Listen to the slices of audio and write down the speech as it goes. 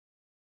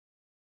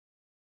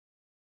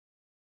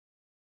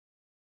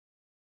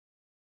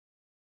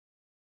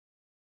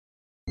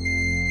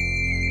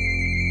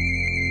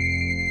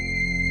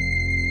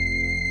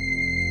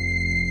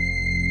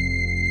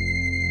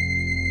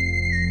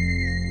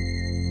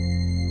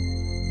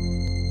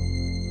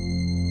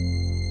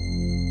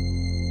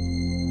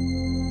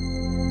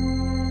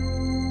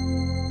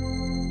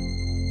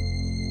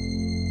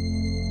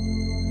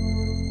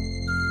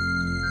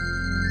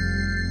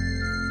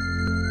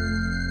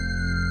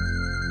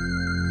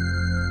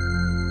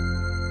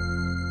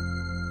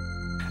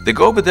The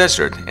Gobi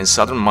Desert in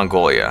southern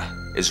Mongolia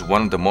is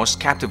one of the most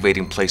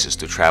captivating places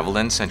to travel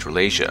in Central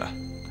Asia.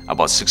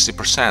 About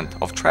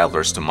 60% of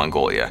travelers to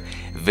Mongolia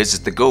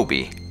visit the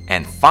Gobi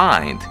and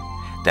find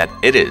that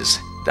it is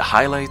the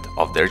highlight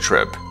of their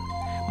trip.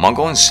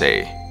 Mongolians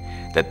say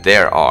that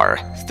there are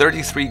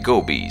 33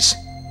 Gobis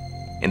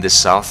in the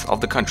south of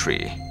the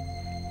country,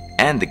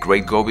 and the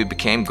Great Gobi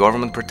became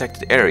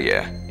government-protected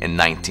area in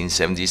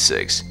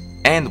 1976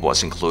 and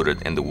was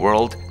included in the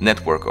World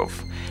Network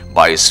of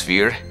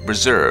Biosphere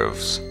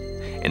Reserves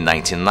in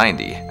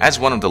 1990 as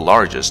one of the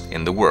largest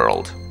in the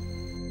world.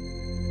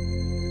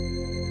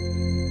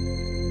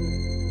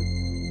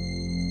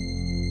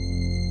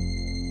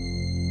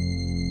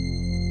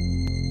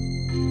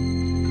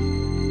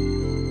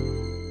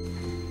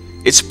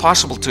 It's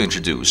possible to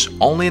introduce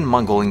only in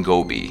Mongolian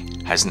Gobi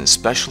has a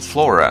special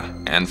flora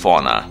and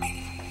fauna.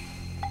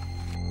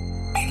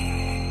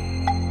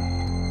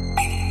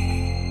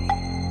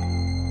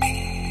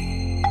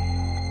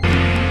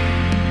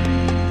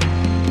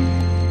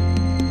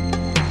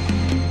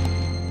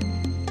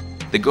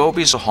 The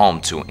Gobi is a home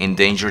to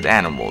endangered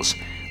animals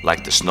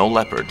like the snow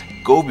leopard,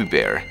 Gobi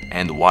bear,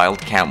 and wild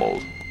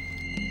camel.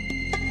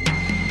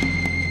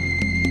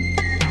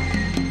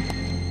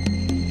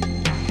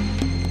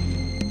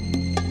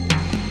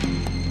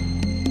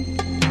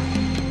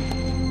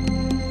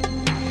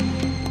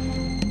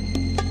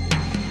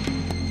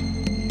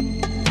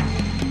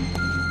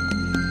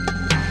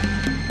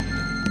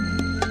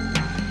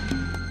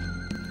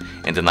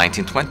 In the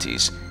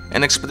 1920s,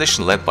 an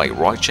expedition led by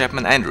Roy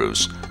Chapman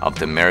Andrews of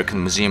the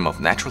American Museum of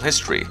Natural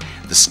History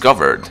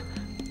discovered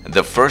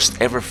the first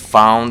ever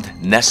found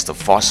nest of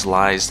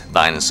fossilized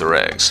dinosaur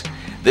eggs.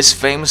 This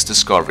famous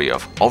discovery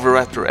of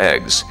oviraptor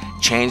eggs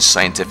changed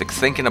scientific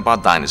thinking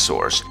about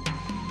dinosaurs.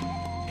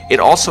 It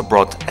also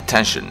brought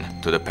attention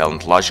to the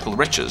paleontological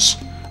riches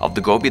of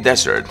the Gobi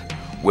Desert,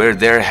 where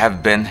there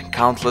have been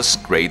countless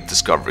great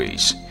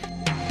discoveries.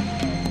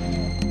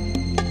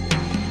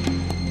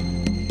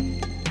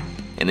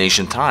 In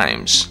ancient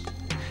times,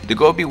 the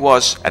Gobi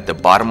was at the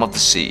bottom of the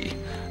sea.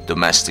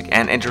 Domestic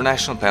and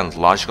international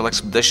paleontological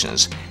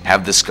expeditions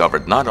have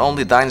discovered not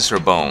only dinosaur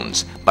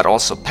bones, but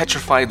also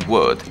petrified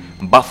wood,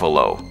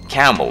 buffalo,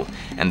 camel,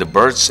 and the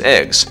bird's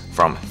eggs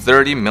from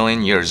 30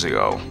 million years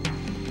ago.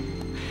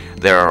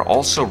 There are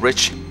also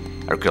rich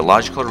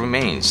archaeological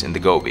remains in the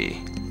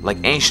Gobi, like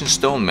ancient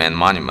stone man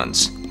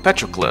monuments,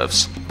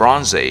 petroglyphs,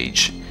 Bronze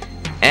Age,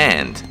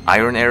 and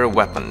Iron Era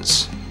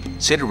weapons,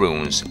 city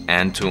ruins,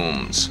 and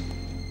tombs.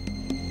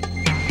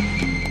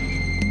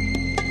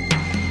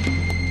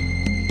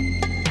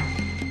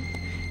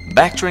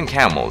 Bactrian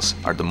camels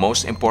are the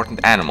most important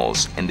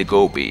animals in the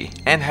Gobi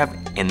and have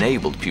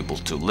enabled people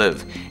to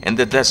live in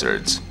the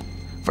deserts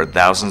for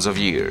thousands of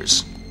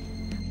years.